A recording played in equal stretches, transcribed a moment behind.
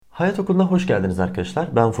Hayat Okulu'na hoş geldiniz arkadaşlar.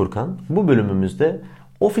 Ben Furkan. Bu bölümümüzde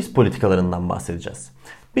ofis politikalarından bahsedeceğiz.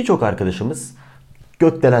 Birçok arkadaşımız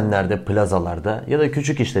gökdelenlerde, plazalarda ya da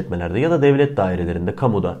küçük işletmelerde ya da devlet dairelerinde,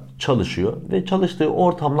 kamuda çalışıyor ve çalıştığı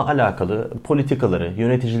ortamla alakalı politikaları,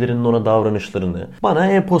 yöneticilerin ona davranışlarını bana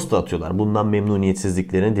e-posta atıyorlar. Bundan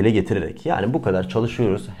memnuniyetsizliklerini dile getirerek. Yani bu kadar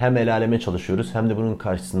çalışıyoruz, hem el aleme çalışıyoruz hem de bunun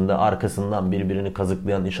karşısında arkasından birbirini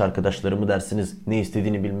kazıklayan iş arkadaşları mı dersiniz, ne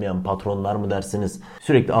istediğini bilmeyen patronlar mı dersiniz,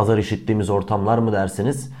 sürekli azar işittiğimiz ortamlar mı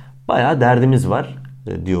dersiniz, bayağı derdimiz var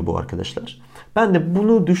diyor bu arkadaşlar. Ben de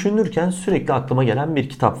bunu düşünürken sürekli aklıma gelen bir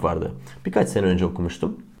kitap vardı. Birkaç sene önce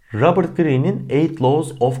okumuştum. Robert Greene'in Eight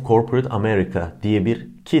Laws of Corporate America diye bir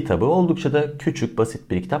kitabı. Oldukça da küçük,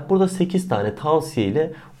 basit bir kitap. Burada 8 tane tavsiye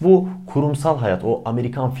ile bu kurumsal hayat, o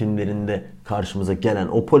Amerikan filmlerinde karşımıza gelen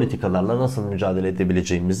o politikalarla nasıl mücadele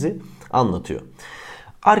edebileceğimizi anlatıyor.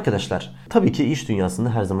 Arkadaşlar, tabii ki iş dünyasında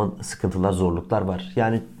her zaman sıkıntılar, zorluklar var.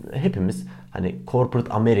 Yani hepimiz hani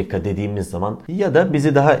corporate Amerika dediğimiz zaman ya da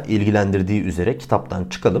bizi daha ilgilendirdiği üzere kitaptan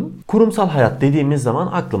çıkalım. Kurumsal hayat dediğimiz zaman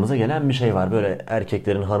aklımıza gelen bir şey var. Böyle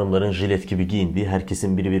erkeklerin, hanımların jilet gibi giyindiği,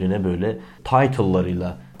 herkesin birbirine böyle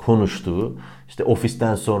title'larıyla konuştuğu, işte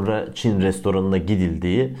ofisten sonra Çin restoranına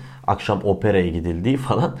gidildiği, akşam operaya gidildiği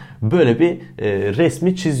falan böyle bir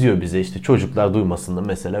resmi çiziyor bize. İşte çocuklar duymasın da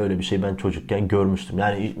mesela öyle bir şey ben çocukken görmüştüm.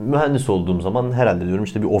 Yani mühendis olduğum zaman herhalde diyorum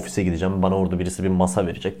işte bir ofise gideceğim, bana orada birisi bir masa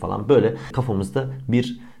verecek falan, böyle kafamızda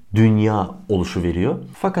bir dünya oluşuveriyor.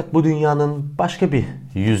 Fakat bu dünyanın başka bir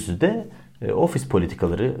yüzü de ofis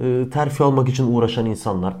politikaları, terfi almak için uğraşan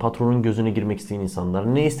insanlar, patronun gözüne girmek isteyen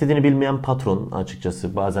insanlar, ne istediğini bilmeyen patron,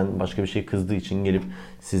 açıkçası bazen başka bir şey kızdığı için gelip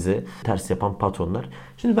size ters yapan patronlar.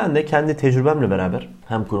 Şimdi ben de kendi tecrübemle beraber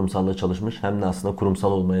hem kurumsalla çalışmış hem de aslında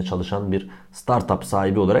kurumsal olmaya çalışan bir startup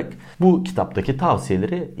sahibi olarak bu kitaptaki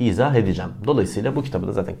tavsiyeleri izah edeceğim. Dolayısıyla bu kitabı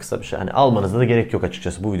da zaten kısa bir şey. Hani almanıza da gerek yok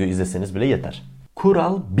açıkçası. Bu videoyu izleseniz bile yeter.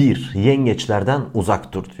 Kural 1. Yengeçlerden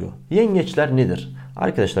uzak dur diyor. Yengeçler nedir?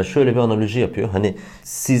 Arkadaşlar şöyle bir analoji yapıyor. Hani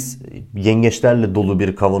siz yengeçlerle dolu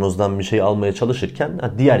bir kavanozdan bir şey almaya çalışırken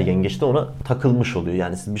diğer yengeç de ona takılmış oluyor.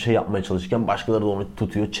 Yani siz bir şey yapmaya çalışırken başkaları da onu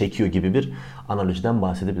tutuyor, çekiyor gibi bir analojiden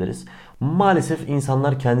bahsedebiliriz. Maalesef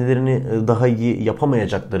insanlar kendilerini daha iyi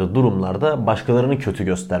yapamayacakları durumlarda başkalarını kötü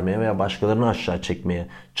göstermeye veya başkalarını aşağı çekmeye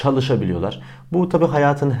çalışabiliyorlar. Bu tabii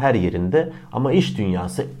hayatın her yerinde, ama iş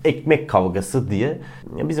dünyası ekmek kavgası diye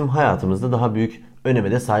bizim hayatımızda daha büyük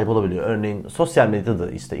öneme de sahip olabiliyor. Örneğin sosyal medyada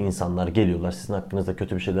da işte insanlar geliyorlar, sizin hakkınızda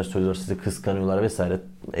kötü bir şeyler söylüyorlar, sizi kıskanıyorlar vesaire.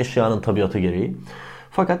 Eşyanın tabiatı gereği.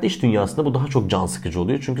 Fakat iş dünyasında bu daha çok can sıkıcı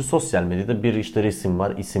oluyor. Çünkü sosyal medyada bir işte resim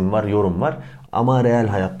var, isim var, yorum var. Ama reel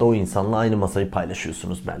hayatta o insanla aynı masayı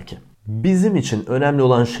paylaşıyorsunuz belki. Bizim için önemli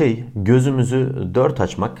olan şey gözümüzü dört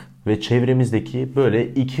açmak ve çevremizdeki böyle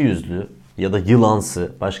iki yüzlü ya da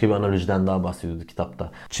yılansı, başka bir analojiden daha bahsediyordu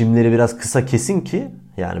kitapta, çimleri biraz kısa kesin ki,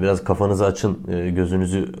 yani biraz kafanızı açın,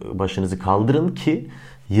 gözünüzü, başınızı kaldırın ki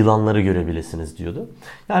yılanları görebilirsiniz diyordu.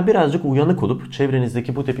 Yani birazcık uyanık olup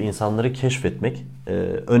çevrenizdeki bu tip insanları keşfetmek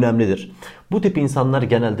önemlidir. Bu tip insanlar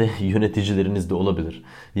genelde yöneticileriniz de olabilir.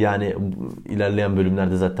 Yani ilerleyen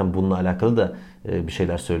bölümlerde zaten bununla alakalı da bir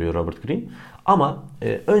şeyler söylüyor Robert Greene. Ama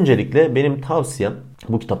öncelikle benim tavsiyem,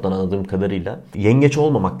 bu kitaptan anladığım kadarıyla, yengeç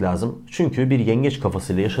olmamak lazım. Çünkü bir yengeç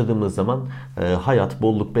kafasıyla yaşadığımız zaman hayat,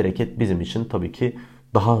 bolluk, bereket bizim için tabii ki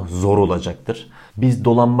daha zor olacaktır. Biz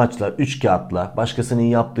dolambaçla, üç kağıtla, başkasının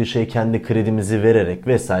yaptığı şeye kendi kredimizi vererek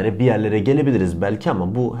vesaire bir yerlere gelebiliriz belki,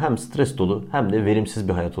 ama bu hem stres dolu hem de verimsiz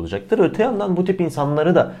bir hayat olacaktır. Öte yandan bu tip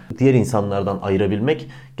insanları da diğer insanlardan ayırabilmek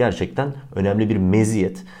gerçekten önemli bir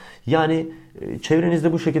meziyet. Yani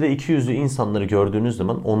çevrenizde bu şekilde ikiyüzlü insanları gördüğünüz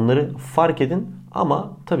zaman onları fark edin,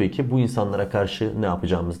 ama tabii ki bu insanlara karşı ne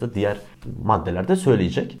yapacağımızı da diğer maddelerde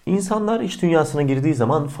söyleyecek. İnsanlar iş dünyasına girdiği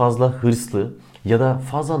zaman fazla hırslı ya da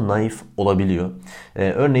fazla naif olabiliyor.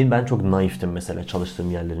 Örneğin ben çok naiftim mesela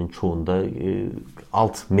çalıştığım yerlerin çoğunda.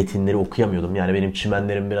 Alt metinleri okuyamıyordum. Yani benim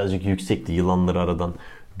çimenlerim birazcık yüksekti. Yılanları aradan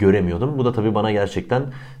göremiyordum. Bu da tabii bana gerçekten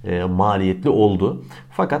maliyetli oldu.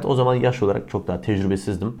 Fakat o zaman yaş olarak çok daha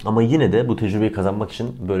tecrübesizdim. Ama yine de bu tecrübeyi kazanmak için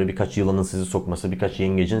böyle birkaç yılanın sizi sokması, birkaç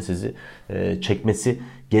yengecin sizi çekmesi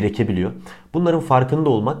gerekebiliyor. Bunların farkında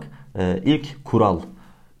olmak ilk kural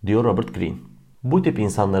diyor Robert Greene. Bu tip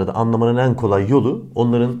insanları da anlamanın en kolay yolu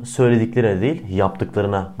onların söylediklerine değil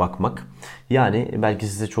yaptıklarına bakmak. Yani belki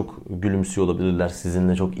size çok gülümsüyor olabilirler,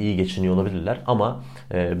 sizinle çok iyi geçiniyor olabilirler, ama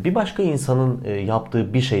bir başka insanın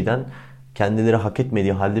yaptığı bir şeyden kendileri hak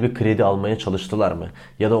etmediği halde bir kredi almaya çalıştılar mı?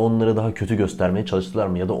 Ya da onları daha kötü göstermeye çalıştılar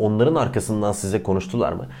mı? Ya da onların arkasından size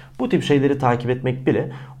konuştular mı? Bu tip şeyleri takip etmek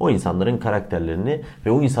bile o insanların karakterlerini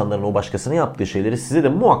ve o insanların o başkasına yaptığı şeyleri size de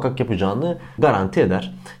muhakkak yapacağını garanti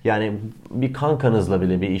eder. Yani bir kankanızla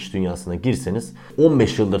bile bir iş dünyasına girseniz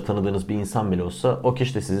 15 yıldır tanıdığınız bir insan bile olsa o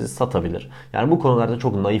kişi de sizi satabilir. Yani bu konularda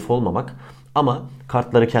çok naif olmamak ama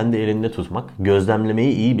kartları kendi elinde tutmak,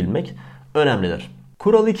 gözlemlemeyi iyi bilmek önemlidir.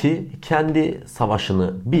 Kural 2. Kendi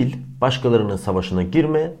savaşını bil, başkalarının savaşına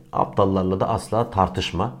girme, aptallarla da asla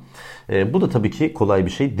tartışma. Bu da tabii ki kolay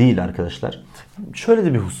bir şey değil arkadaşlar. Şöyle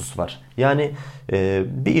de bir husus var. Yani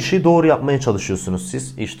bir işi doğru yapmaya çalışıyorsunuz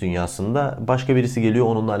siz iş dünyasında. Başka birisi geliyor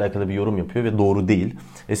onunla alakalı bir yorum yapıyor ve doğru değil.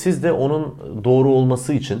 Siz de onun doğru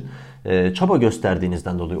olması için çaba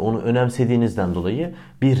gösterdiğinizden dolayı, onu önemsediğinizden dolayı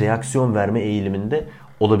bir reaksiyon verme eğiliminde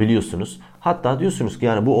olabiliyorsunuz. Hatta diyorsunuz ki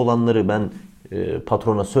yani bu olanları ben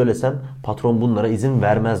patrona söylesem patron bunlara izin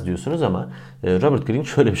vermez diyorsunuz ama Robert Greene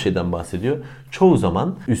şöyle bir şeyden bahsediyor. Çoğu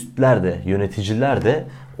zaman üstler de yöneticiler de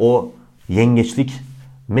o yengeçlik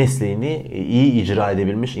mesleğini iyi icra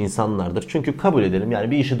edebilmiş insanlardır. Çünkü kabul edelim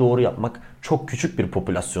yani bir işi doğru yapmak çok küçük bir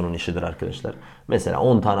popülasyonun işidir arkadaşlar. Mesela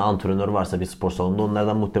 10 tane antrenör varsa bir spor salonunda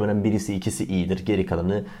onlardan muhtemelen birisi ikisi iyidir. Geri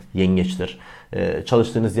kalanı yengeçtir.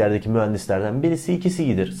 Çalıştığınız yerdeki mühendislerden birisi ikisi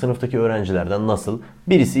iyidir. Sınıftaki öğrencilerden nasıl?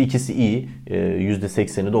 Birisi ikisi iyi.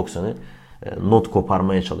 %80'i 90'ı not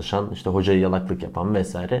koparmaya çalışan, işte hocaya yalaklık yapan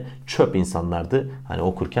vesaire çöp insanlardı hani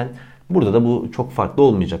okurken. Burada da bu çok farklı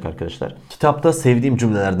olmayacak arkadaşlar. Kitapta sevdiğim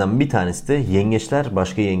cümlelerden bir tanesi de yengeçler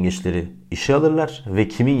başka yengeçleri işe alırlar ve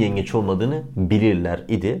kimin yengeç olmadığını bilirler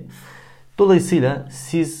idi. Dolayısıyla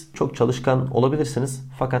siz çok çalışkan olabilirsiniz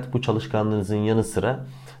fakat bu çalışkanlığınızın yanı sıra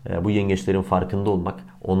bu yengeçlerin farkında olmak,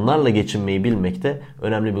 onlarla geçinmeyi bilmek de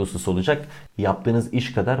önemli bir husus olacak. Yaptığınız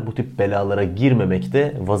iş kadar bu tip belalara girmemek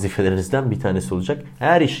de vazifelerinizden bir tanesi olacak.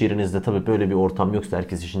 Eğer iş yerinizde tabii böyle bir ortam yoksa,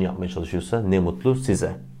 herkes işini yapmaya çalışıyorsa ne mutlu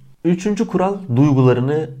size. Üçüncü kural,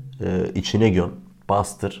 duygularını içine göm,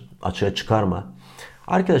 bastır, açığa çıkarma.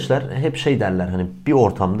 Arkadaşlar hep şey derler, hani bir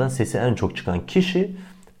ortamda sesi en çok çıkan kişi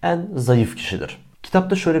en zayıf kişidir.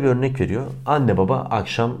 Kitapta şöyle bir örnek veriyor. Anne baba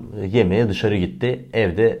akşam yemeğe dışarı gitti.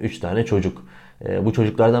 Evde 3 tane çocuk. Bu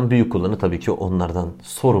çocuklardan büyük olanı tabii ki onlardan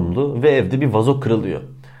sorumlu ve evde bir vazo kırılıyor.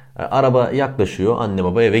 Araba yaklaşıyor, anne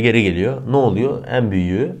baba eve geri geliyor. Ne oluyor? En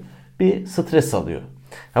büyüğü bir stres alıyor.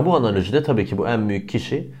 Bu analojide tabii ki bu en büyük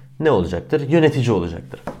kişi ne olacaktır? Yönetici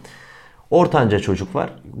olacaktır. Ortanca çocuk var,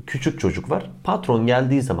 küçük çocuk var. Patron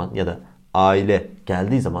geldiği zaman ya da aile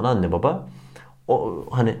geldiği zaman anne baba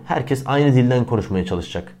hani herkes aynı dilden konuşmaya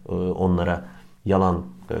çalışacak. Onlara yalan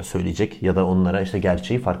söyleyecek ya da onlara işte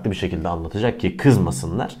gerçeği farklı bir şekilde anlatacak ki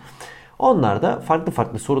kızmasınlar. Onlar da farklı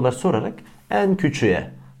farklı sorular sorarak en küçüğe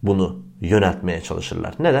bunu yöneltmeye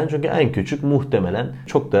çalışırlar. Neden? Çünkü en küçük muhtemelen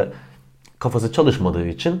çok da kafası çalışmadığı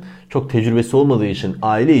için, çok tecrübesi olmadığı için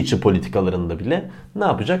aile içi politikalarında bile ne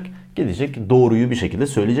yapacak? Gidecek doğruyu bir şekilde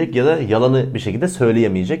söyleyecek ya da yalanı bir şekilde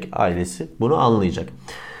söyleyemeyecek, ailesi bunu anlayacak.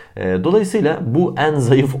 Dolayısıyla bu en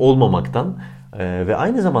zayıf olmamaktan ve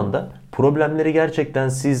aynı zamanda problemleri gerçekten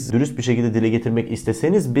siz dürüst bir şekilde dile getirmek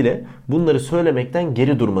isteseniz bile bunları söylemekten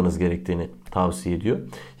geri durmanız gerektiğini tavsiye ediyor.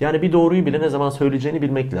 Yani bir doğruyu bile ne zaman söyleyeceğini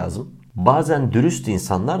bilmek lazım. Bazen dürüst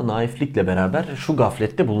insanlar naiflikle beraber şu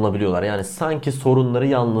gaflette bulunabiliyorlar. Yani sanki sorunları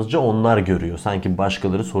yalnızca onlar görüyor. Sanki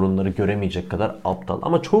başkaları sorunları göremeyecek kadar aptal.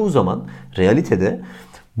 Ama çoğu zaman realitede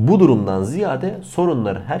bu durumdan ziyade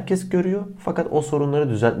sorunları herkes görüyor. Fakat o sorunları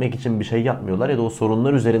düzeltmek için bir şey yapmıyorlar ya da o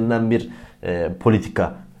sorunlar üzerinden bir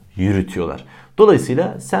politika yürütüyorlar.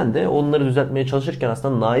 Dolayısıyla sen de onları düzeltmeye çalışırken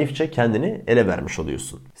aslında naifçe kendini ele vermiş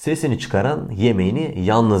oluyorsun. Sesini çıkaran yemeğini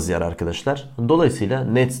yalnız yer arkadaşlar. Dolayısıyla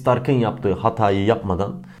Ned Stark'ın yaptığı hatayı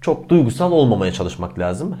yapmadan çok duygusal olmamaya çalışmak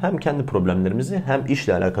lazım. Hem kendi problemlerimizi hem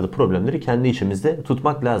işle alakalı problemleri kendi içimizde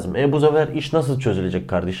tutmak lazım. Bu sefer iş nasıl çözülecek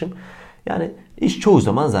kardeşim? Yani iş çoğu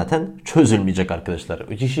zaman zaten çözülmeyecek arkadaşlar.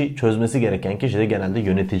 İşi çözmesi gereken kişi de genelde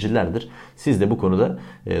yöneticilerdir. Siz de bu konuda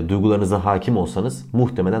duygularınıza hakim olsanız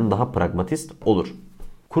muhtemelen daha pragmatist olur.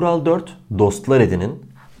 Kural 4. Dostlar edinin.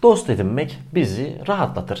 Dost edinmek bizi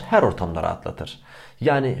rahatlatır. Her ortamda rahatlatır.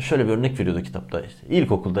 Yani şöyle bir örnek veriyordu kitapta. İşte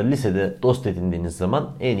ilkokulda, lisede dost edindiğiniz zaman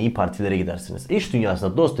en iyi partilere gidersiniz. İş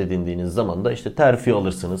dünyasında dost edindiğiniz zaman da işte terfi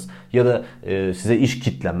alırsınız ya da size iş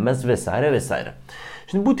kitlenmez vesaire vesaire.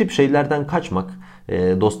 Şimdi bu tip şeylerden kaçmak,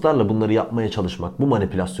 dostlarla bunları yapmaya çalışmak, bu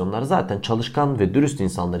manipülasyonlar zaten çalışkan ve dürüst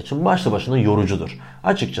insanlar için başlı başına yorucudur.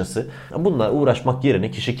 Açıkçası bununla uğraşmak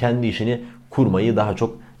yerine kişi kendi işini kurmayı daha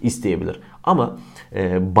çok isteyebilir. Ama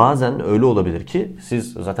bazen öyle olabilir ki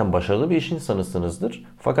siz zaten başarılı bir iş insanısınızdır.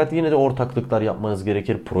 Fakat yine de ortaklıklar yapmanız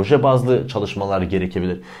gerekir. Proje bazlı çalışmalar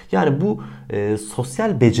gerekebilir. Yani bu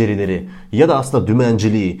sosyal becerileri ya da aslında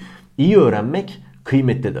dümenciliği iyi öğrenmek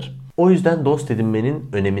kıymetlidir. O yüzden dost edinmenin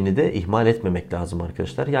önemini de ihmal etmemek lazım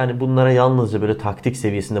arkadaşlar. Yani bunlara yalnızca böyle taktik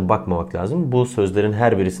seviyesinde bakmamak lazım. Bu sözlerin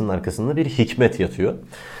her birisinin arkasında bir hikmet yatıyor.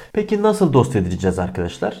 Peki nasıl dost edineceğiz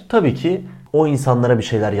arkadaşlar? Tabii ki o insanlara bir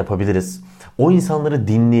şeyler yapabiliriz. O insanları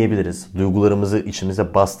dinleyebiliriz. Duygularımızı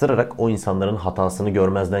içimize bastırarak o insanların hatasını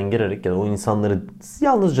görmezden gelerek ya da o insanları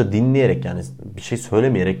yalnızca dinleyerek, yani bir şey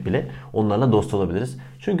söylemeyerek bile onlarla dost olabiliriz.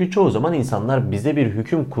 Çünkü çoğu zaman insanlar bize bir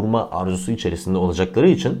hüküm kurma arzusu içerisinde olacakları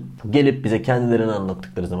için gelip bize kendilerini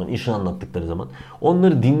anlattıkları zaman, işini anlattıkları zaman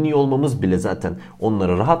onları dinliyor olmamız bile zaten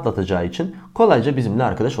onları rahatlatacağı için kolayca bizimle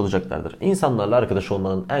arkadaş olacaklardır. İnsanlarla arkadaş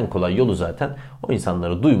olmanın en kolay yolu zaten o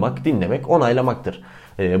insanları duymak, dinlemek, onaylamaktır.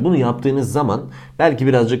 Bunu yaptığınız zaman belki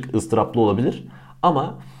birazcık ıstıraplı olabilir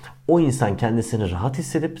ama o insan kendisini rahat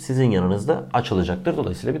hissedip sizin yanınızda açılacaktır.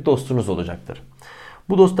 Dolayısıyla bir dostunuz olacaktır.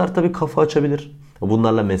 Bu dostlar tabii kafa açabilir.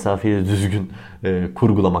 Bunlarla mesafeyi düzgün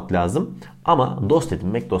kurgulamak lazım. Ama dost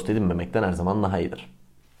edinmek dost edinmemekten her zaman daha iyidir.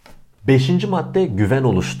 5. madde güven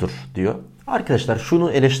oluştur diyor. Arkadaşlar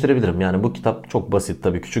şunu eleştirebilirim. Yani bu kitap çok basit,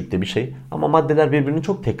 tabii küçük de bir şey. Ama maddeler birbirini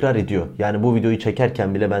çok tekrar ediyor. Yani bu videoyu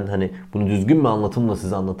çekerken bile ben hani bunu düzgün bir anlatımla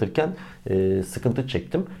size anlatırken sıkıntı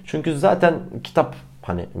çektim. Çünkü zaten kitap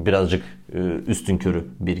hani birazcık üstünkörü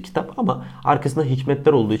bir kitap ama arkasında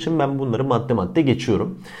hikmetler olduğu için ben bunları madde madde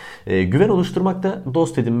geçiyorum. Güven oluşturmak da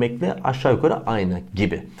dost edinmekle aşağı yukarı aynı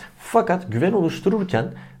gibi. Fakat güven oluştururken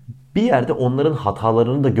bir yerde onların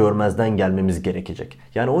hatalarını da görmezden gelmemiz gerekecek.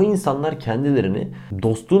 Yani o insanlar kendilerini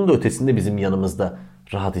dostluğun da ötesinde bizim yanımızda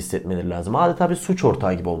rahat hissetmeleri lazım. Adeta bir suç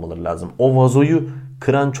ortağı gibi olmaları lazım. O vazoyu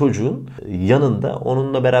kıran çocuğun yanında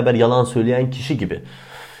onunla beraber yalan söyleyen kişi gibi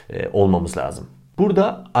olmamız lazım.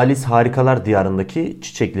 Burada Alice Harikalar Diyarı'ndaki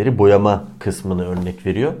çiçekleri boyama kısmını örnek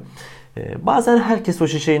veriyor. Bazen herkes o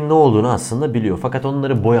çiçeğin ne olduğunu aslında biliyor. Fakat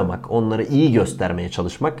onları boyamak, onları iyi göstermeye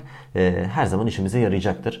çalışmak her zaman işimize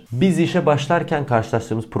yarayacaktır. Biz işe başlarken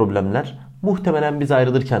karşılaştığımız problemler muhtemelen biz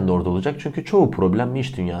ayrılırken de orada olacak. Çünkü çoğu problem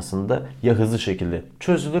iş dünyasında ya hızlı şekilde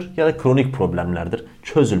çözülür ya da kronik problemlerdir.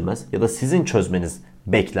 Çözülmez ya da sizin çözmeniz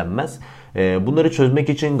beklenmez. Bunları çözmek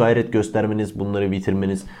için gayret göstermeniz, bunları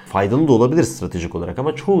bitirmeniz faydalı da olabilir stratejik olarak.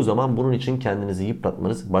 Ama çoğu zaman bunun için kendinizi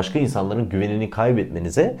yıpratmanız, başka insanların güvenini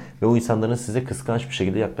kaybetmenize ve o insanların size kıskanç bir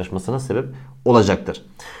şekilde yaklaşmasına sebep olacaktır.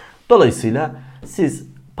 Dolayısıyla siz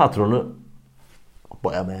patronu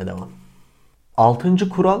boyamaya devam. 6.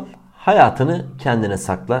 kural: hayatını kendine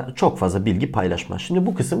sakla, çok fazla bilgi paylaşma. Şimdi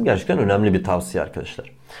bu kısım gerçekten önemli bir tavsiye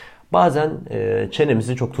arkadaşlar. Bazen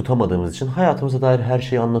çenemizi çok tutamadığımız için hayatımıza dair her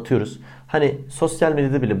şeyi anlatıyoruz. Hani sosyal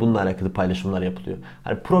medyada bile bununla alakalı paylaşımlar yapılıyor.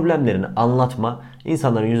 Hani problemlerini anlatma.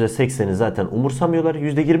 İnsanların %80'i zaten umursamıyorlar.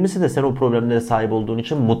 %20'si de sen o problemlere sahip olduğun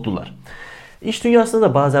için mutlular. İş dünyasında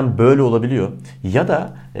da bazen böyle olabiliyor. Ya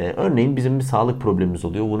da örneğin bizim bir sağlık problemimiz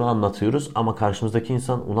oluyor. Bunu anlatıyoruz ama karşımızdaki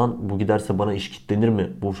insan ulan bu giderse bana iş kitlenir mi?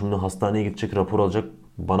 Bu şimdi hastaneye gidecek, rapor alacak.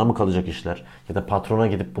 Bana mı kalacak işler? Ya da patrona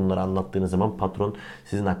gidip bunları anlattığınız zaman patron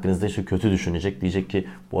sizin hakkınızda işte kötü düşünecek. Diyecek ki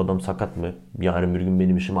bu adam sakat mı? Yarın bir gün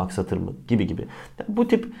benim işimi aksatır mı? Gibi gibi. Yani bu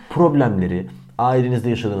tip problemleri, ailenizde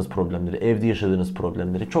yaşadığınız problemleri, evde yaşadığınız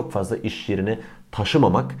problemleri çok fazla iş yerine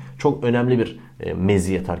taşımamak çok önemli bir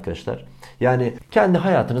meziyet arkadaşlar. Yani kendi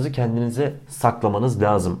hayatınızı kendinize saklamanız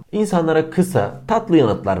lazım. İnsanlara kısa, tatlı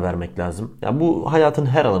yanıtlar vermek lazım. Yani bu hayatın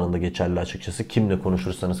her alanında geçerli açıkçası. Kimle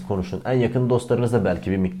konuşursanız konuşun. En yakın dostlarınızla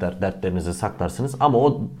belki bir miktar dertlerinizi saklarsınız. Ama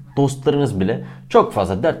o dostlarınız bile çok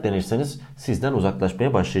fazla dertlenirseniz sizden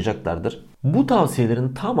uzaklaşmaya başlayacaklardır. Bu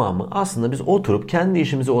tavsiyelerin tamamı aslında biz oturup kendi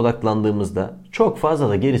işimize odaklandığımızda, çok fazla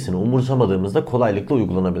da gerisini umursamadığımızda kolaylıkla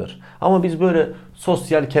uygulanabilir. Ama biz böyle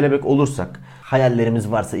sosyal kelebek olursak,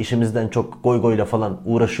 hayallerimiz varsa, işimizden çok goy goyla falan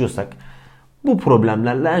uğraşıyorsak bu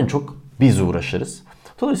problemlerle en çok biz uğraşırız.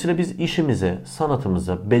 Dolayısıyla biz işimize,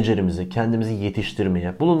 sanatımıza, becerimize, kendimizi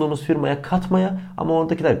yetiştirmeye, bulunduğumuz firmaya katmaya ama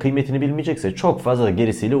oradakiler kıymetini bilmeyecekse çok fazla da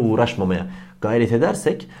gerisiyle uğraşmamaya gayret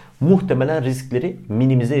edersek muhtemelen riskleri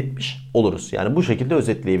minimize etmiş oluruz. Yani bu şekilde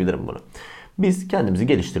özetleyebilirim bunu. Biz kendimizi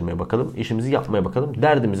geliştirmeye bakalım, işimizi yapmaya bakalım.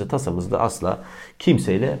 Derdimizi, tasamızı da asla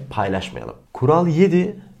kimseyle paylaşmayalım. Kural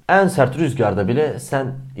 7. En sert rüzgarda bile sen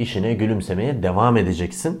işine gülümsemeye devam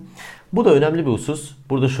edeceksin. Bu da önemli bir husus.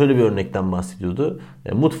 Burada şöyle bir örnekten bahsediyordu.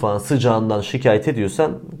 Mutfağın sıcağından şikayet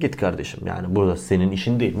ediyorsan git kardeşim. Yani burada senin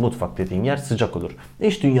işin değil. Mutfak dediğin yer sıcak olur.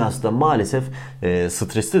 İş dünyası da maalesef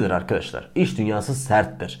streslidir arkadaşlar. İş dünyası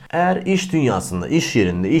serttir. Eğer iş dünyasında, iş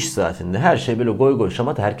yerinde, iş saatinde her şey böyle goy goy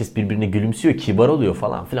şamata, herkes birbirine gülümsüyor, kibar oluyor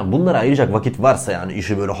falan filan. Bunlara ayıracak vakit varsa yani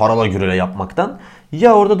işi böyle harala gürele yapmaktan,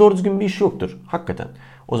 ya orada doğru düzgün bir iş yoktur. Hakikaten.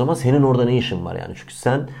 O zaman senin orada ne işin var yani? Çünkü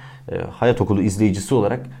sen Hayat Okulu izleyicisi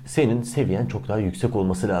olarak senin seviyen çok daha yüksek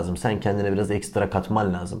olması lazım. Sen kendine biraz ekstra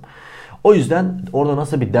katman lazım. O yüzden orada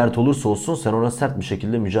nasıl bir dert olursa olsun sen ona sert bir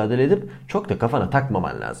şekilde mücadele edip çok da kafana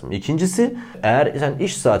takmaman lazım. İkincisi, eğer sen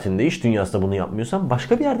iş saatinde, iş dünyasında bunu yapmıyorsan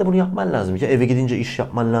başka bir yerde bunu yapman lazım. Ya eve gidince iş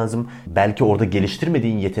yapman lazım. Belki orada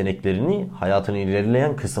geliştirmediğin yeteneklerini hayatının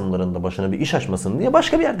ilerleyen kısımlarında başına bir iş açmasın diye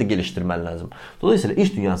başka bir yerde geliştirmen lazım. Dolayısıyla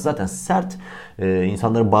iş dünyası zaten sert.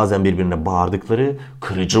 İnsanların bazen birbirine bağırdıkları,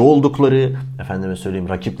 kırıcı oldukları, efendime söyleyeyim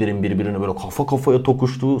rakiplerin birbirine böyle kafa kafaya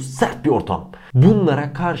tokuştuğu sert bir ortam.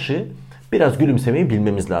 Bunlara karşı biraz gülümsemeyi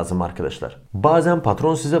bilmemiz lazım arkadaşlar. Bazen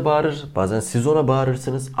patron size bağırır, bazen siz ona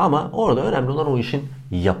bağırırsınız ama orada önemli olan o işin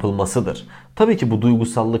yapılmasıdır. Tabii ki bu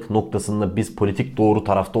duygusallık noktasında biz politik doğru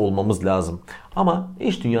tarafta olmamız lazım. Ama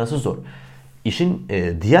iş dünyası zor. İşin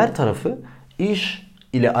diğer tarafı, iş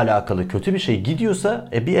ile alakalı kötü bir şey gidiyorsa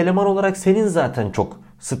bir eleman olarak senin zaten çok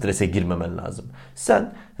strese girmemen lazım.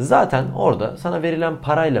 Sen zaten orada sana verilen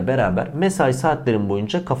parayla beraber mesai saatlerin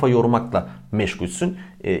boyunca kafa yormakla meşgulsün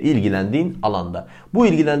ilgilendiğin alanda. Bu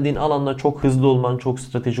ilgilendiğin alanda çok hızlı olman, çok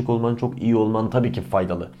stratejik olman, çok iyi olman tabii ki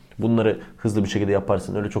faydalı. Bunları hızlı bir şekilde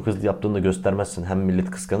yaparsın. Öyle çok hızlı yaptığını da göstermezsin. Hem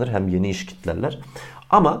millet kıskanır hem yeni iş kitlerler.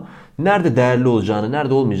 Ama nerede değerli olacağını,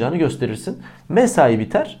 nerede olmayacağını gösterirsin. Mesai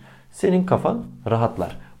biter, senin kafan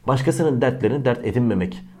rahatlar. Başkasının dertlerini dert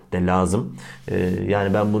edinmemek de lazım.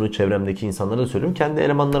 Yani ben bunu çevremdeki insanlara da söylüyorum. Kendi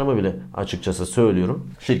elemanlarıma bile açıkçası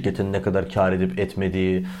söylüyorum. Şirketin ne kadar kar edip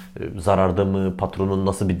etmediği, zararda mı, patronun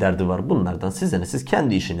nasıl bir derdi var, bunlardan size ne? Siz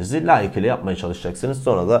kendi işinizi layıkıyla yapmaya çalışacaksınız.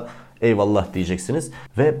 Sonra da eyvallah diyeceksiniz.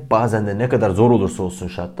 Ve bazen de ne kadar zor olursa olsun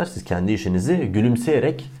şartlar, siz kendi işinizi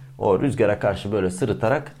gülümseyerek, o rüzgara karşı böyle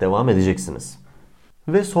sırıtarak devam edeceksiniz.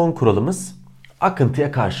 Ve son kuralımız,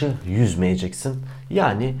 akıntıya karşı yüzmeyeceksin.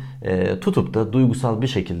 Yani tutup da duygusal bir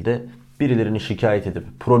şekilde birilerini şikayet edip,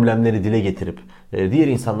 problemleri dile getirip, diğer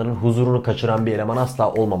insanların huzurunu kaçıran bir eleman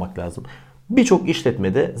asla olmamak lazım. Birçok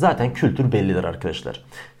işletmede zaten kültür bellidir arkadaşlar.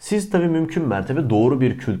 Siz tabii mümkün mertebe doğru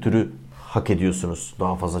bir kültürü hak ediyorsunuz.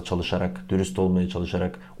 Daha fazla çalışarak, dürüst olmaya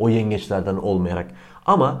çalışarak, o yengeçlerden olmayarak.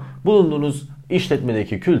 Ama bulunduğunuz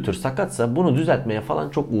işletmedeki kültür sakatsa bunu düzeltmeye falan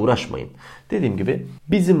çok uğraşmayın. Dediğim gibi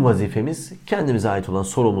bizim vazifemiz kendimize ait olan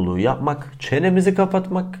sorumluluğu yapmak, çenemizi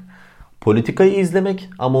kapatmak, politikayı izlemek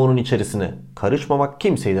ama onun içerisine karışmamak,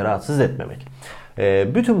 kimseyi de rahatsız etmemek.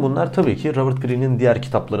 Bütün bunlar tabii ki Robert Greene'in diğer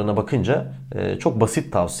kitaplarına bakınca çok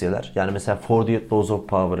basit tavsiyeler. Yani mesela 48 Laws of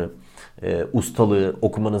Power'ı, ustalığı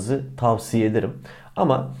okumanızı tavsiye ederim.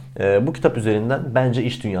 Ama bu kitap üzerinden bence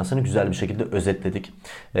iş dünyasını güzel bir şekilde özetledik.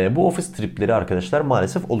 Bu ofis tripleri arkadaşlar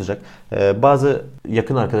maalesef olacak. Bazı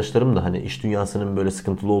yakın arkadaşlarım da hani iş dünyasının böyle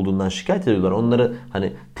sıkıntılı olduğundan şikayet ediyorlar. Onları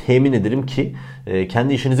hani temin ederim ki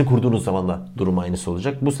kendi işinizi kurduğunuz zaman da durum aynısı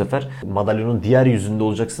olacak. Bu sefer madalyonun diğer yüzünde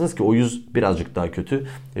olacaksınız ki o yüz birazcık daha kötü.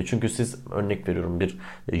 Çünkü siz, örnek veriyorum, bir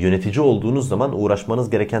yönetici olduğunuz zaman uğraşmanız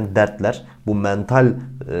gereken dertler, bu mental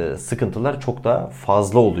sıkıntılar çok daha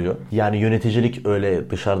fazla oluyor. Yani yöneticilik öyle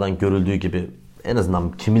dışarıdan görüldüğü gibi, en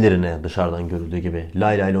azından kimilerine dışarıdan görüldüğü gibi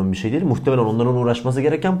lay lay lon bir şey değil. Muhtemelen onların uğraşması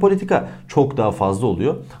gereken politika çok daha fazla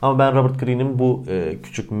oluyor. Ama ben Robert Greene'in bu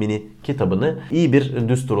küçük mini kitabını iyi bir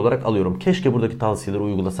düstur olarak alıyorum. Keşke buradaki tavsiyeleri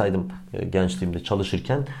uygulasaydım gençliğimde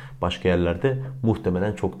çalışırken, başka yerlerde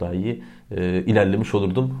muhtemelen çok daha iyi ilerlemiş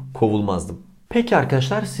olurdum, kovulmazdım. Peki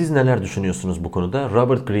arkadaşlar, siz neler düşünüyorsunuz bu konuda?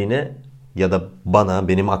 Robert Greene'e ya da bana,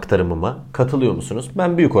 benim aktarımıma katılıyor musunuz?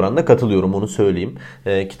 Ben büyük oranda katılıyorum, onu söyleyeyim.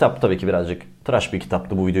 Kitap tabii ki birazcık tıraş bir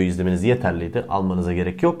kitaptı. Bu videoyu izlemeniz yeterliydi. Almanıza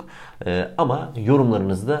gerek yok. Ama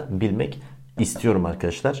yorumlarınızı da bilmek istiyorum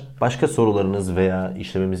arkadaşlar. Başka sorularınız veya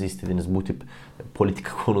işlememizi istediğiniz bu tip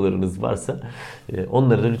politika konularınız varsa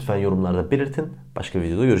onları da lütfen yorumlarda belirtin. Başka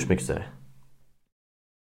videoda görüşmek üzere.